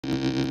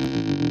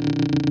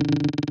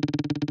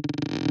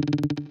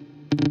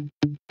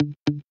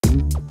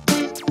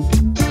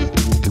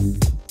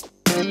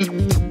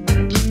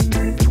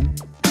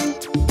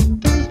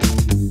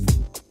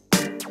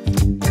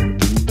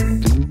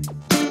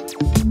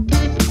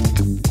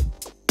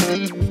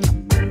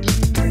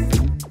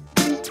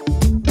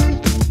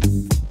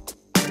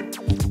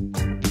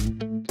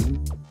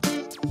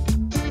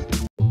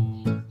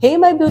Hey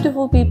my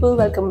beautiful people,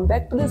 welcome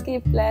back to the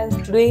Escape Plans.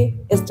 Today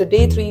is the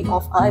day 3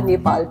 of our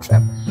Nepal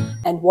trip,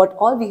 and what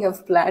all we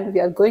have planned, we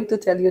are going to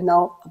tell you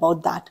now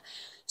about that.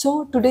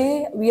 So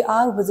today we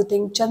are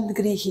visiting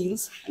Chandragiri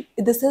Hills.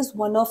 This is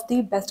one of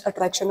the best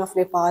attraction of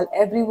Nepal.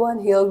 Everyone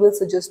here will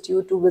suggest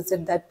you to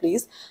visit that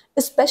place,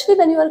 especially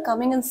when you are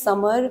coming in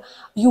summer.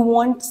 You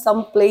want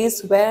some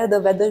place where the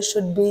weather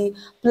should be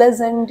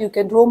pleasant, you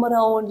can roam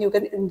around, you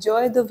can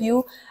enjoy the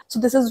view.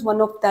 So this is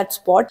one of that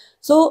spot.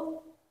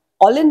 So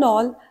all in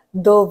all,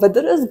 the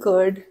weather is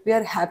good, we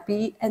are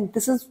happy, and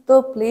this is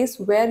the place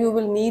where you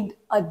will need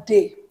a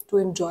day to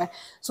enjoy.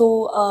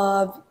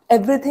 So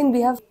everything we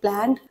have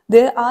planned,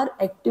 there are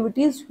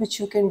activities which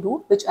you can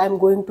do, which I'm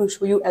going to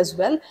show you as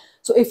well.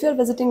 So if you're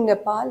visiting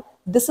Nepal,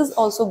 this is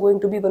also going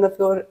to be one of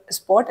your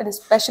spot, and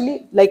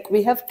especially like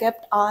we have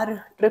kept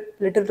our trip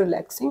little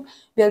relaxing.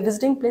 We are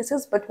visiting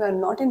places, but we are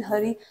not in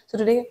hurry. So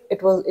today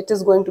it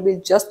is going to be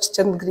just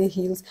Chandragiri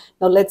Hills.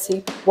 Now let's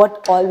see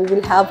what all we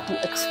will have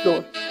to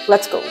explore.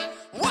 Let's go.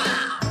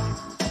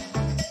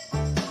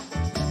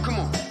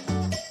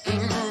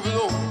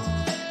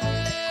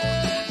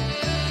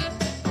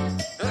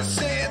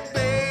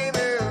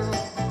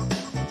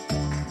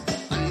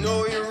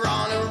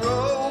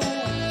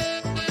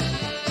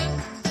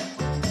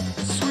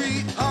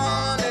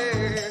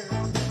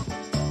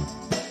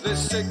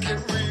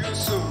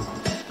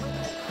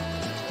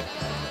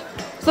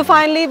 So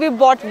finally we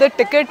bought the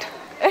ticket.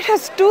 It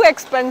is too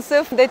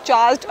expensive. They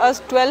charged us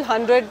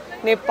 1200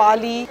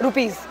 Nepali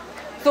rupees.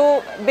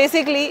 So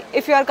basically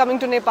if you are coming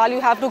to Nepal,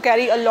 you have to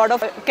carry a lot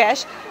of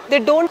cash. They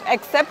don't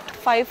accept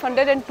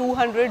 500 and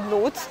 200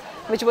 notes,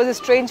 which was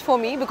strange for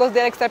me because they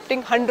are accepting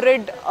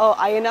 100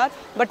 INR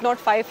but not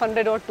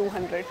 500 or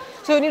 200.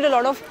 So you need a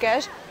lot of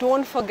cash.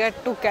 Don't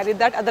forget to carry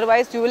that,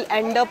 otherwise you will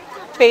end up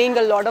paying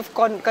a lot of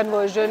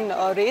conversion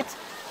rates.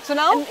 So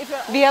now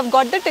we have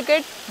got the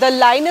ticket. The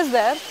line is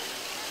there.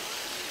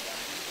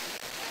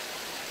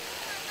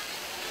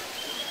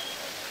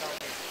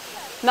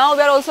 Now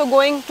we are also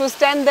going to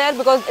stand there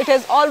because it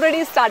has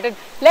already started.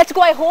 Let's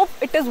go. I hope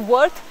it is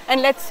worth,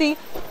 and let's see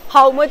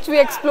how much we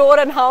explore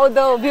and how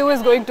the view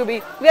is going to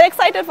be. We are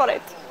excited for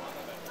it.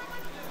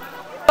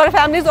 Our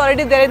family is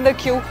already there in the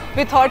queue.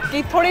 We thought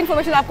कि थोड़ी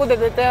information आपको दे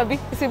देते हैं अभी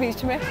इसी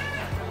बीच में.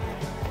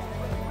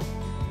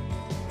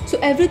 So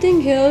everything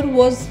here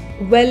was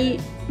well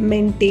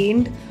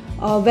maintained,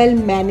 well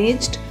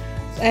managed,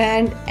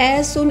 and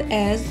as soon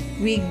as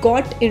we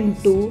got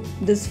into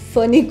this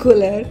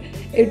funicular,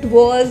 it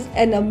was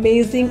an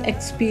amazing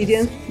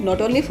experience, not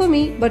only for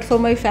me but for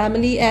my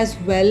family as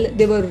well.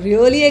 They were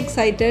really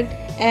excited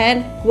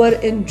and were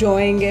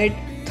enjoying it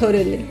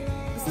thoroughly.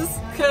 This is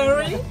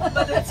scary,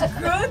 but it's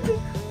good.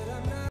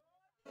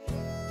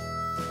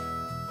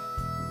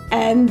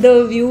 And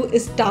the view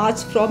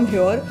starts from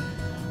here.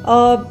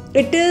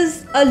 It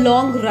is a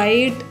long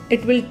ride.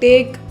 It will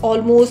take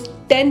almost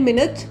 10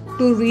 minutes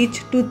to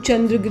reach to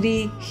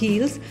Chandragiri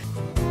Hills.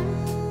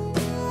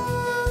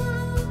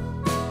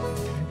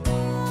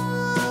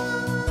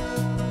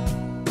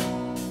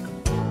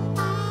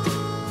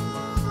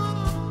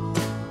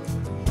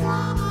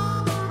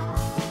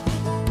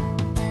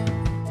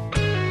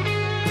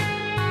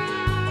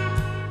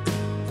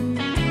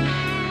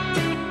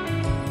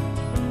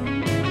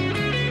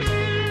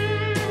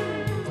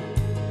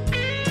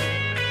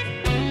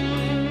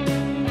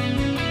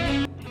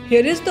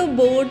 Here is the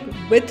board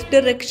with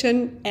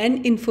direction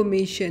and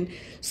information.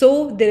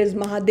 So there is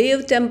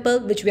Mahadev temple,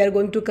 which we are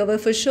going to cover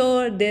for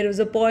sure. There is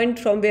a point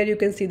from where you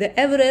can see the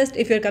Everest.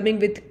 If you're coming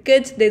with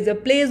kids, there's a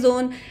play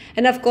zone,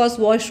 and of course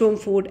washroom,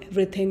 food,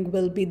 everything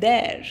will be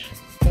there.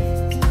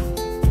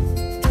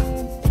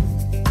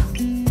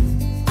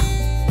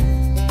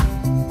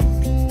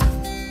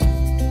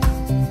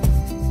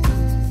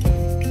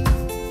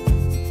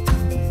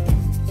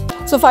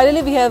 So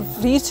finally we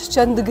have reached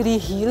Chandragiri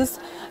Hills,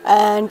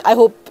 and I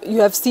hope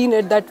you have seen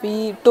it that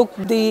we took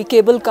the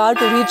cable car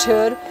to reach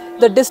here.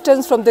 The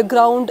distance from the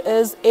ground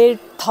is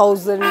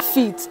 8,000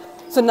 feet.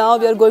 So now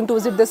we are going to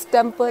visit this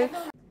temple.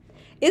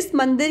 इस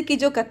मंदिर की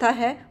जो कथा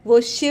है वो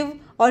शिव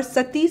और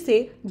सती से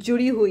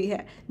जुड़ी हुई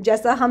है।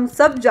 जैसा हम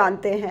सब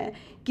जानते हैं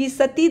कि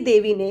सती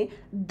देवी ने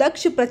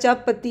दक्ष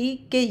प्रजापति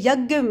के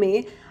यज्ञ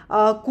में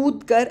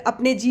कूदकर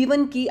अपने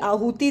जीवन की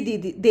आहुति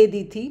दे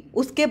दी थी।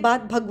 उसके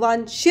बाद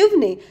भगवान शिव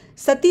ने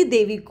सती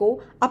देवी को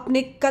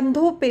अपने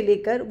कंधों पे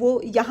लेकर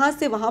वो यहाँ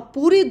से वहाँ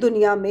पूरी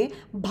दुनिया में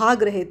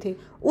भाग रहे थे।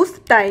 उस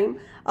टाइम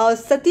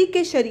सती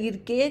के शरीर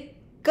के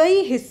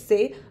कई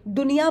हिस्से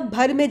दुनिया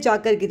भर में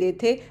जाकर गिरे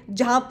थे,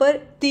 जहाँ पर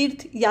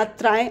तीर्थ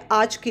यात्राएं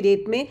आज की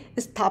डेट में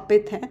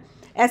स्थापित हैं।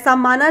 ऐसा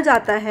माना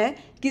जाता है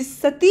कि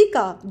सती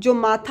का जो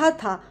माथा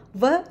था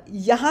वह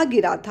यहाँ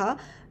गिरा था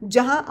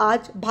जहाँ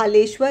आज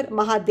भालेश्वर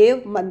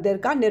महादेव मंदिर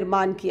का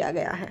निर्माण किया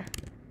गया है।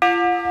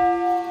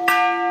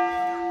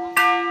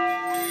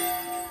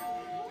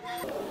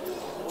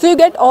 So you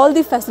get all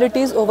the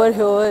facilities over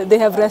here. They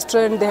have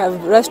restaurant, they have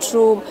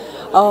restroom,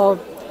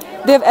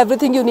 they have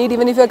everything you need.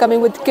 Even if you are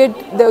coming with kid,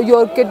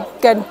 your kid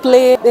can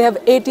play. They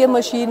have ATM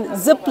machine,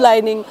 zip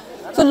lining.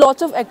 So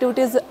lots of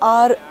activities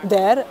are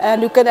there,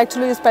 and you can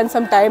actually spend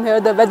some time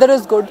here. The weather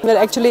is good. We're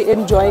actually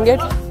enjoying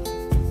it.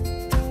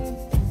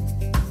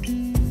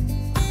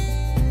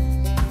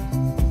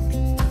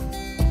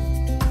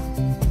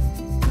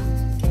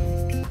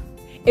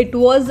 It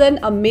was an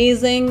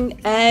amazing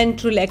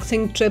and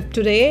relaxing trip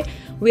today.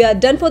 We are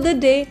done for the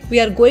day.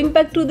 We are going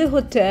back to the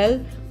hotel,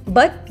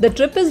 but the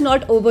trip is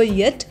not over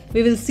yet.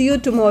 We will see you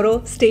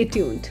tomorrow. Stay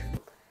tuned.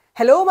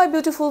 Hello my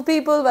beautiful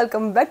people,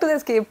 welcome back to the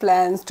Escape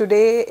Plans.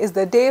 Today is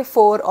the day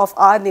 4 of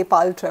our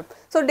Nepal trip.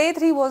 So day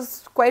 3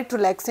 was quite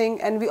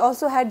relaxing and we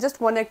also had just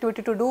one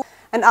activity to do,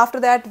 and after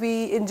that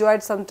we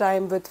enjoyed some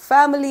time with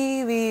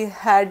family. We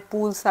had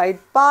poolside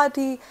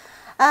party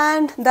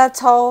and that's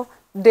how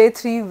day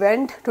 3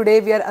 went. Today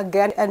we are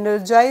again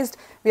energized.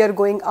 We are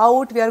going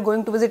out. We are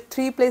going to visit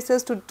 3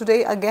 places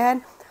today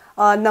again.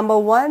 Number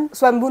 1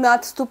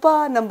 Swayambunath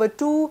Stupa, number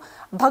 2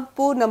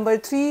 Bhaktapur, number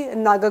 3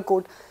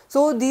 Nagarkot.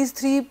 So these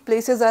 3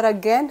 places are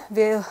again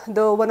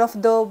one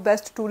of the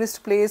best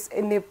tourist place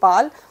in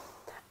Nepal,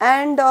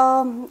 and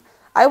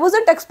I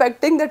wasn't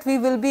expecting that we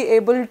will be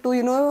able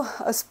to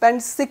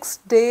spend 6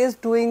 days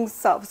doing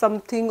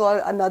something or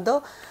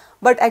another.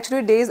 But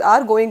actually days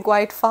are going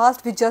quite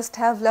fast. We just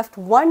have left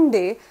one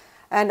day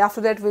and after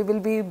that we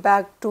will be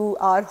back to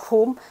our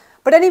home.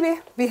 But anyway,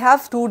 we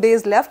have 2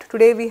 days left.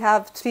 Today we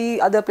have 3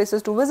 other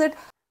places to visit.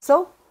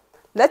 So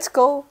let's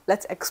go,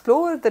 let's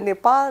explore the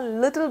Nepal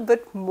little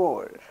bit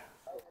more.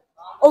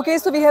 Okay,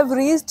 so we have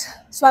reached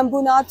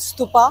Swayambunath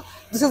Stupa.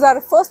 This is our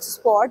first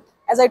spot.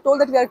 As I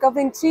told that we are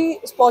covering 3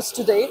 spots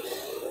today.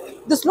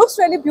 This looks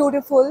really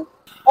beautiful.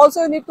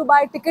 Also, you need to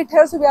buy a ticket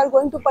here, so we are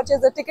going to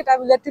purchase the ticket. I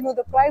will let you know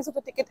the price of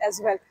the ticket as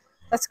well.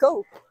 Let's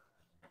go.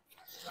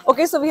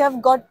 Okay, so we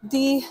have got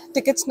the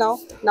tickets now.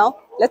 Now,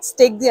 let's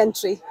take the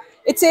entry.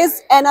 It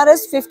says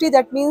NRS 50,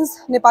 that means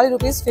Nepali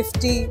rupees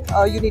 50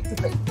 you need to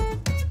pay.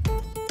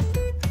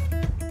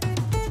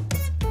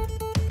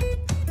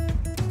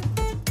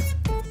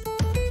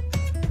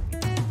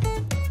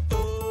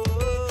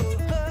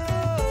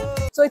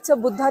 So it's a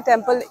Buddha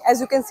temple. As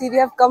you can see, we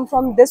have come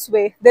from this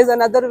way. There's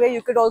another way.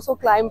 You could also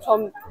climb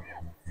from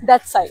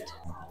that side.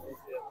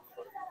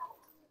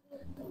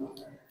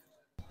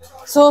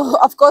 So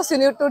of course you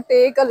need to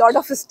take a lot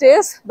of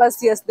stairs, but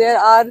yes, there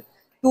are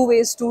 2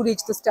 ways to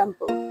reach this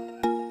temple.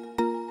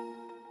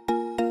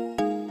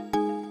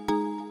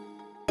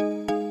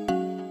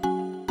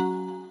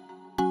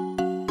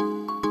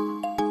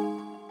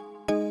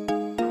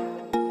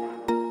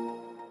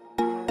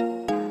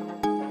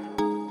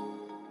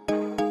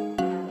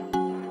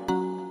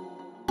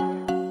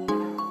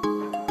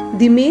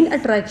 The main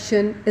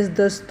attraction is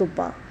the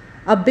stupa,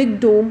 a big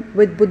dome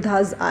with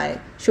Buddha's eye,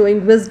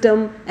 showing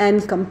wisdom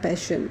and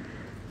compassion.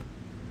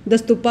 The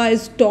stupa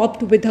is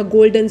topped with a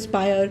golden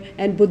spire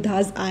and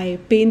Buddha's eye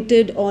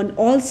painted on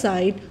all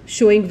sides,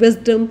 showing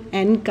wisdom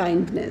and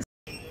kindness.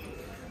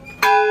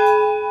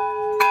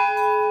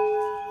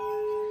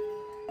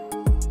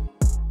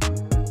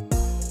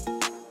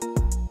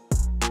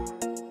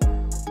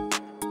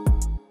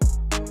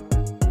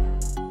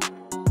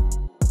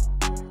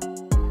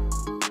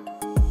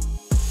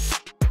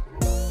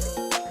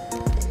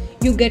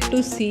 You get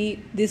to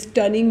see these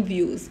stunning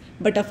views,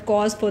 but of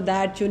course for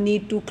that you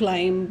need to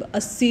climb a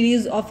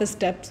series of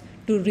steps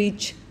to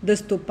reach the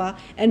stupa,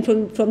 and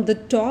from the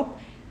top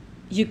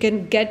you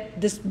can get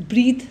this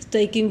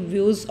breathtaking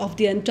views of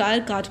the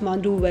entire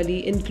Kathmandu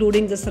valley,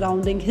 including the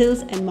surrounding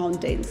hills and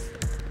mountains.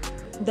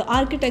 The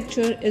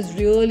architecture is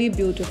really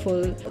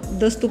beautiful.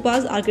 The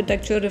stupa's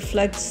architecture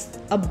reflects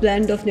a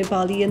blend of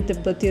Nepali and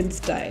Tibetan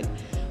style.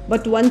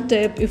 But one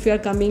tip, if you are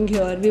coming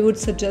here, we would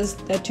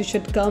suggest that you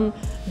should come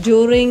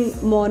during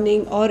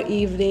morning or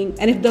evening,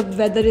 and if the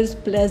weather is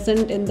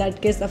pleasant, in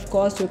that case of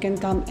course you can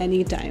come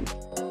anytime.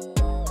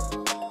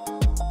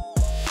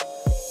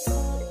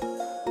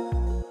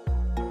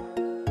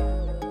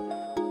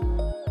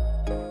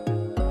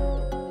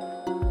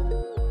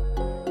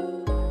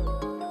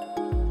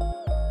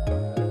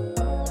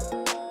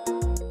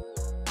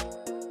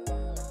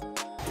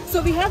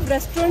 So we have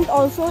restaurant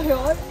also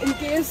here in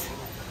case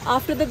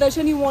after the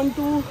darshan you want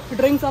to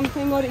drink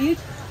something or eat.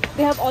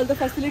 They have all the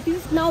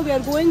facilities. Now we are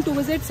going to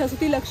visit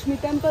Saraswati Lakshmi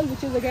temple,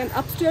 which is again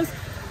upstairs.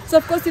 So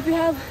of course if you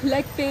have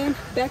leg pain,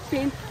 back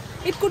pain,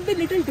 it could be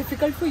little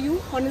difficult for you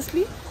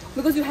honestly,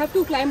 because you have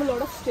to climb a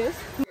lot of stairs.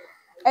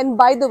 And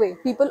by the way,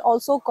 people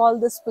also call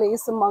this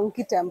place a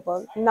monkey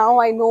temple.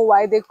 Now I know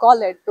why they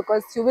call it,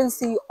 because you will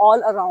see all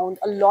around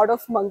a lot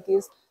of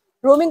monkeys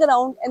roaming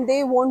around and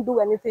they won't do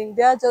anything.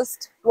 They are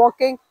just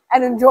walking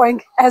and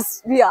enjoying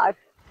as we are.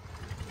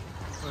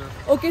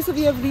 Okay, so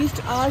we have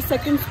reached our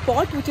second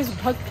spot, which is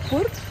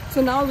Bhaktapur.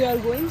 So now we are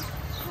going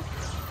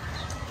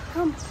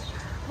Come.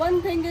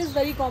 One thing is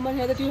very common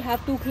here, that you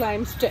have to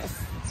climb stairs.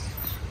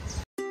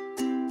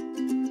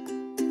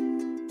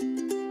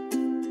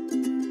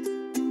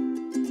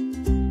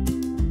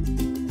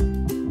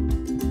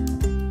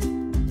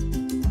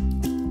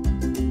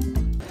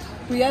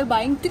 We are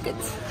buying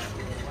tickets.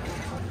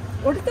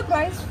 What is the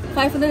price?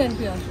 500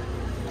 NPR.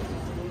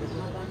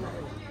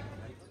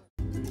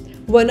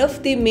 One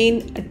of the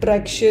main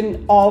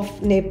attraction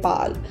of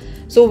Nepal.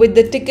 So with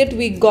the ticket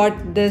we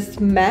got this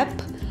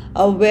map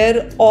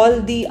where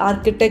all the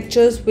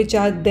architectures which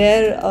are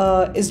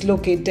there is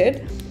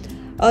located.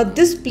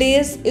 This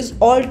place is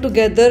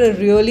altogether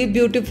really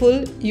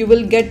beautiful. You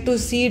will get to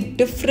see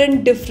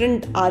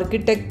different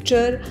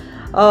architecture,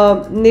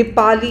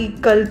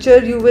 Nepali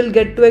culture you will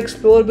get to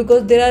explore,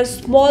 because there are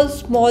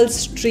small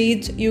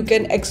streets you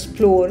can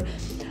explore.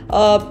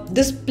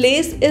 This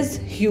place is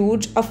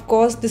huge. Of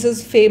course, this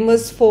is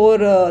famous for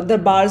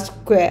Durbar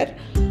Square.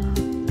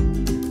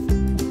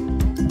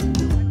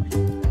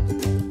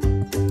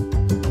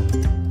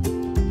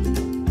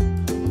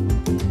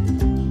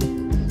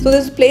 So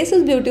this place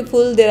is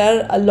beautiful. There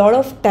are a lot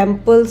of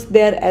temples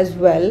there as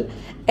well,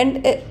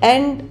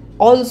 and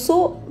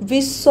also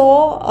we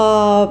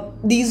saw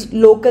these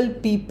local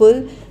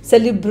people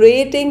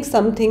celebrating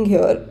something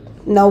here.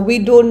 Now we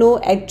don't know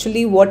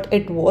actually what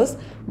it was,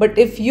 but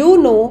if you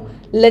know,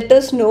 let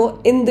us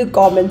know in the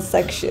comment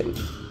section.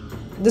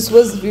 This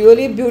was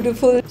really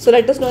beautiful. So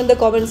let us know in the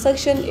comment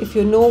section if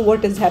you know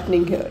what is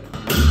happening here.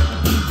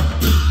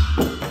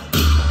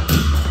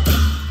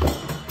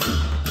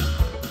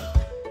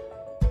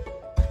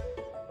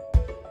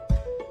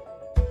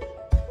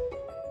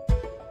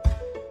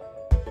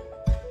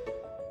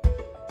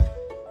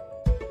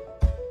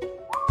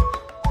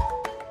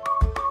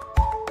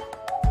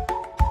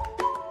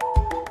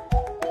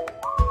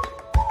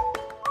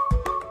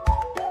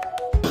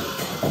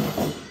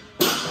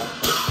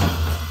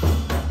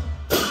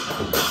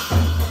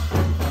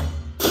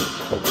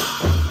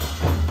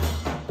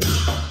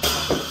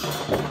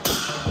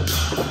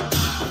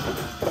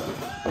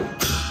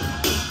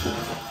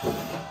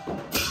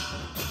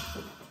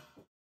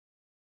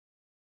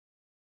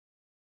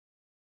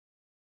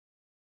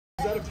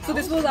 So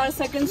this was our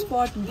second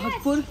spot,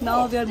 Bhaktapur.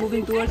 Now we are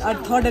moving towards our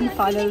third and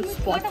final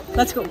spot.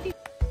 Let's go.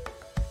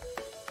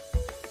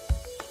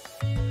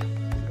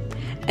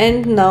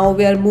 And now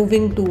we are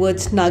moving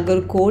towards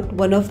Nagarkot,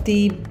 one of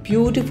the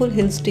beautiful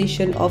hill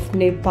station of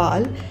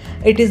Nepal.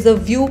 It is a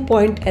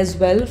viewpoint as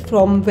well,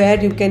 from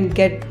where you can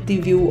get the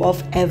view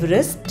of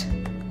Everest.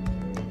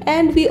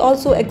 And we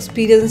also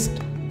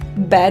experienced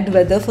bad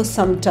weather for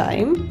some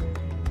time,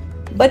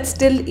 but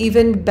still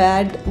even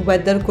bad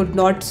weather could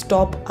not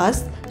stop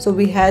us. So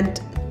we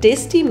had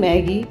tasty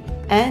Maggie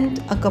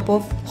and a cup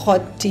of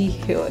hot tea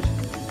here.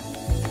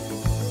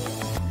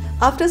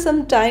 After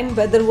some time,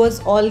 weather was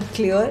all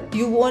clear.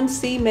 You won't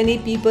see many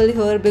people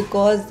here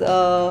because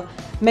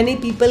many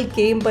people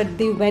came but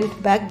they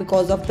went back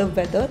because of the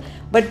weather.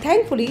 But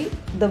thankfully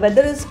the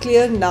weather is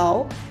clear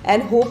now,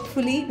 and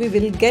hopefully we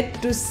will get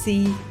to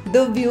see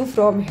the view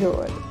from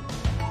here.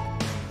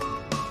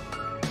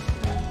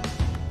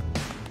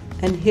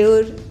 And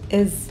here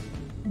is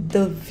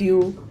the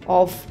view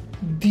of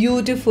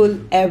beautiful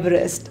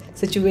Everest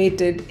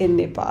situated in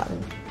Nepal.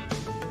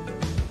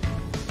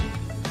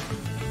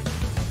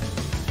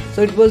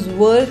 So it was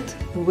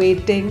worth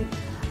waiting.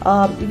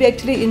 We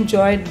actually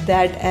enjoyed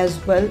that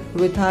as well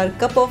with our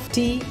cup of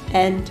tea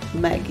and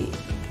Maggie.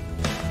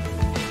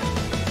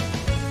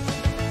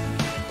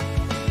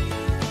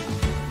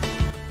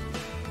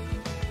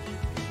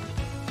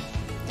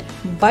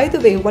 By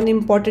the way, one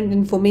important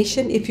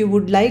information: if you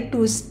would like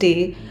to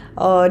stay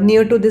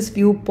near to this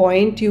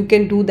viewpoint, you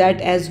can do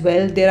that as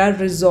well. There are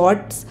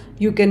resorts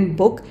you can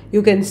book,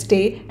 you can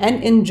stay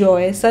and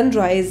enjoy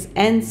sunrise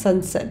and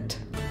sunset.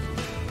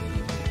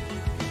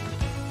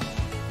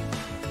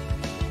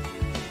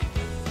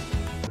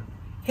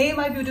 Hey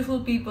my beautiful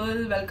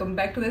people, welcome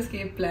back to the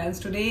Escape Plans.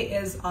 Today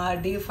is our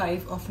day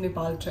 5 of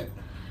Nepal trip.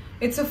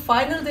 It's a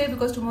final day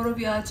because tomorrow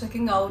we are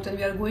checking out and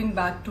we are going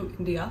back to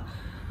India.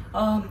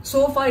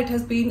 So far it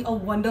has been a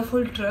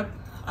wonderful trip.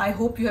 I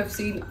hope you have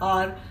seen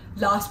our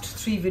last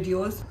 3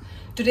 videos.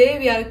 Today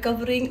we are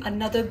covering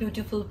another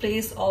beautiful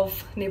place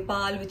of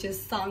Nepal, which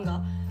is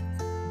Sanga.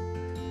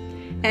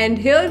 And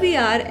here we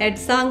are at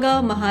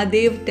Sanga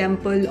Mahadev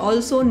temple,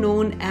 also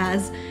known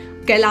as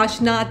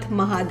Kailashnath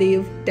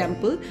Mahadev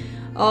temple.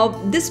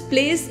 This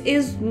place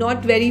is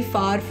not very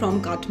far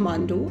from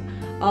Kathmandu.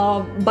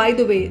 By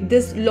the way,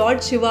 this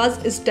Lord Shiva's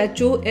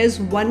statue is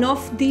one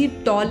of the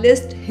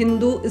tallest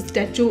Hindu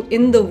statue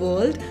in the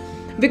world.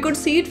 We could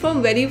see it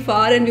from very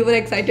far and we were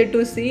excited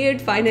to see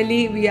it.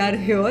 Finally, we are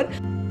here.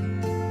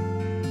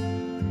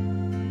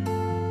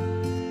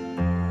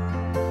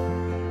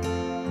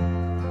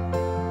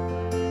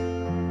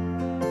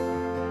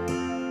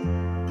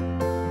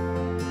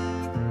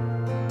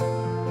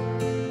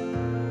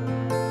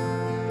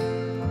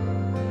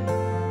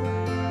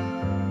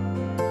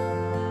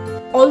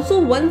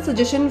 Also, one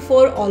suggestion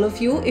for all of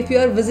you: if you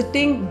are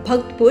visiting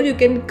Bhaktapur, you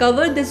can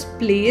cover this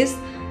place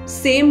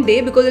same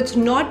day because it's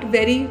not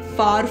very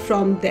far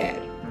from there.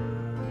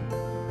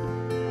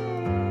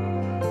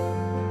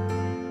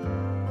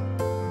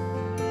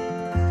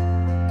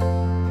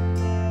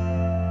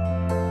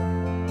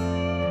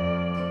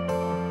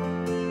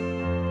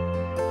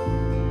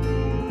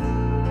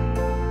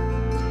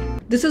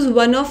 This is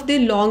one of the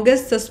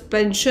longest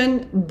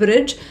suspension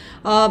bridge.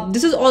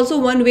 This is also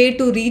one way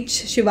to reach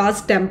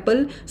Shiva's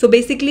temple. So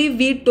basically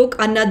we took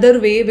another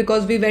way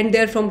because we went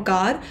there from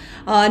car.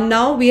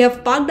 Now we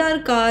have parked our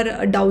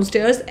car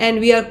downstairs and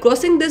we are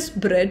crossing this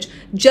bridge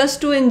just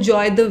to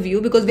enjoy the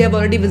view because we have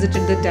already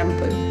visited the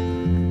temple.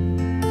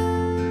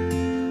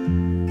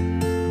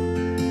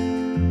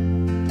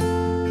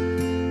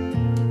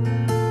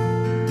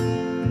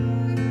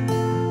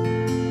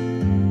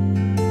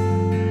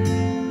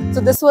 So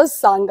this was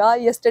Sanga.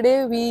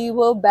 Yesterday we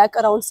were back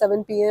around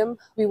 7 p.m.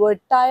 We were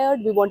tired,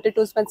 we wanted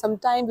to spend some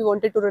time, we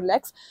wanted to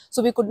relax.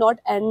 So we could not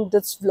end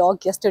this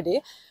vlog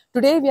yesterday.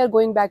 Today we are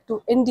going back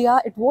to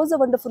India. It was a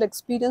wonderful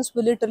experience.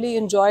 We literally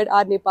enjoyed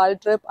our Nepal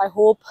trip. I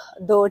hope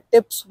the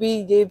tips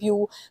we gave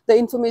you, the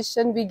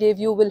information we gave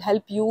you will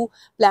help you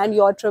plan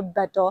your trip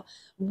better.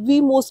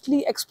 We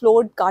mostly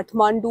explored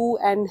Kathmandu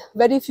and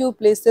very few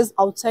places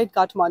outside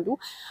Kathmandu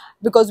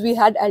because we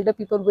had elder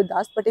people with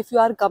us. But if you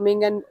are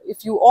coming and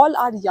if you all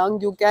are young,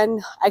 you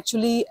can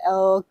actually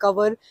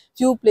cover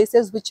few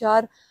places which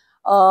are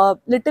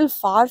little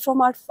far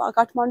from our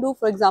Kathmandu.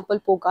 For example,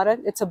 Pokhara.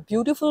 It's a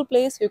beautiful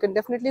place. You can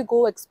definitely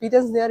go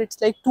experience there. It's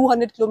like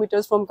 200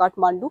 kilometers from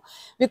Kathmandu.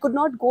 We could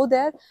not go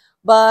there,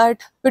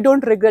 but we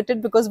don't regret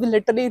it because we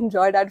literally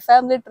enjoyed our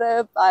family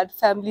trip, our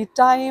family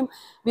time.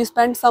 We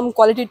spent some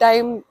quality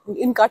time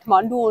in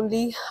Kathmandu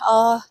only.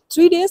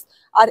 3 days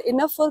are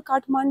enough for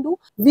Kathmandu.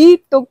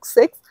 We took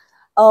 6.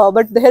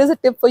 But here is a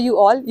tip for you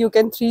all. You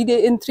can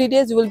in 3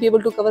 days you will be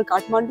able to cover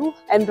Kathmandu,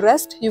 and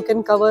rest you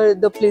can cover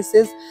the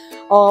places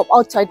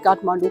outside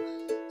Kathmandu.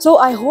 So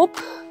I hope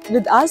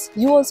with us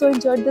you also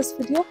enjoyed this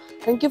video.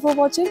 Thank you for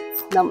watching.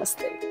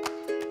 Namaste.